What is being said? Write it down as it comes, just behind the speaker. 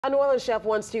A New Orleans chef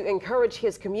wants to encourage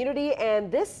his community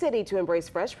and this city to embrace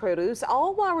fresh produce,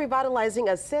 all while revitalizing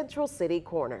a Central City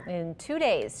corner. In 2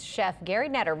 days, Chef Gary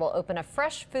Netter will open a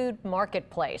fresh food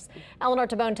marketplace. Eleanor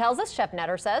Tabone tells us Chef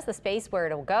Netter says the space where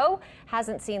it'll go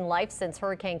hasn't seen life since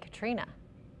Hurricane Katrina.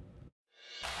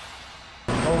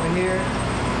 Over here,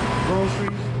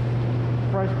 groceries,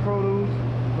 fresh produce,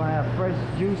 we're gonna have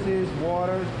fresh juices,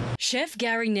 waters. Chef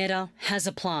Gary Netter has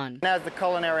a plan. As the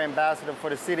culinary ambassador for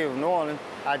the city of New Orleans,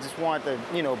 I just want to,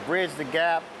 bridge the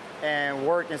gap and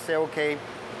work and say, okay,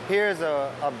 here's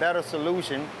a better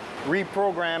solution,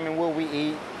 reprogramming what we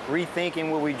eat,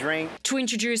 rethinking what we drink. To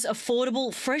introduce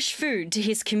affordable, fresh food to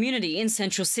his community in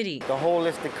Central City. The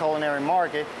holistic culinary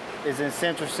market is in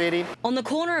Central City. On the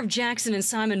corner of Jackson and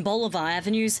Simon Bolivar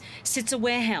Avenues sits a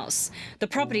warehouse. The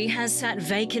property has sat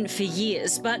vacant for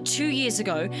years, but 2 years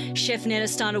ago, Chef Netter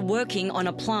started working on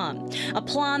a plan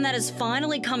that has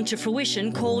finally come to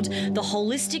fruition called the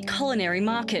Holistic Culinary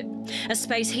Market, a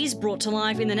space he's brought to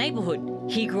life in the neighborhood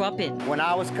he grew up in. When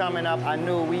I was coming up, I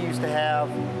knew we used to have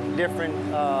different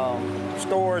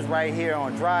stores right here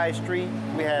on Dry Street.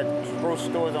 We had grocery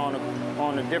stores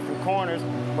on the different corners,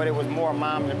 but it was more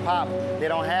mom and pop. They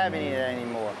don't have any of that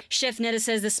anymore. Chef Netter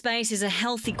says the space is a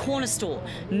healthy corner store,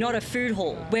 not a food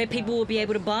hall, where people will be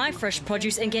able to buy fresh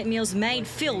produce and get meals made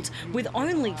filled with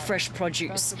only fresh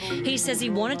produce. He says he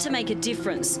wanted to make a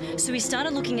difference, so he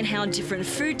started looking at how different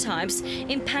food types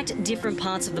impact different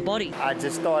parts of the body. I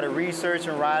just started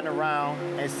researching, riding around,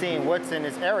 and seeing what's in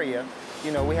this area.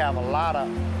 We have a lot of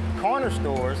corner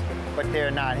stores, but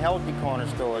they're not healthy corner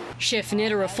stores. Chef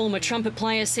Netter, a former trumpet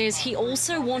player, says he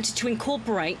also wanted to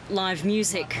incorporate live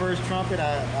music. First trumpet,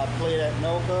 I played at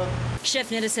NOCA. Chef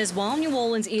Netter says while New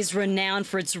Orleans is renowned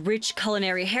for its rich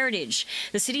culinary heritage,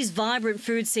 the city's vibrant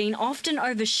food scene often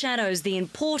overshadows the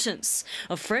importance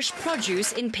of fresh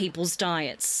produce in people's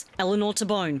diets. Eleanor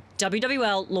Tabone,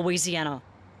 WWL, Louisiana.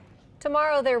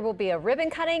 Tomorrow there will be a ribbon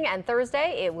cutting, and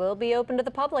Thursday it will be open to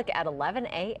the public at 11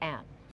 a.m.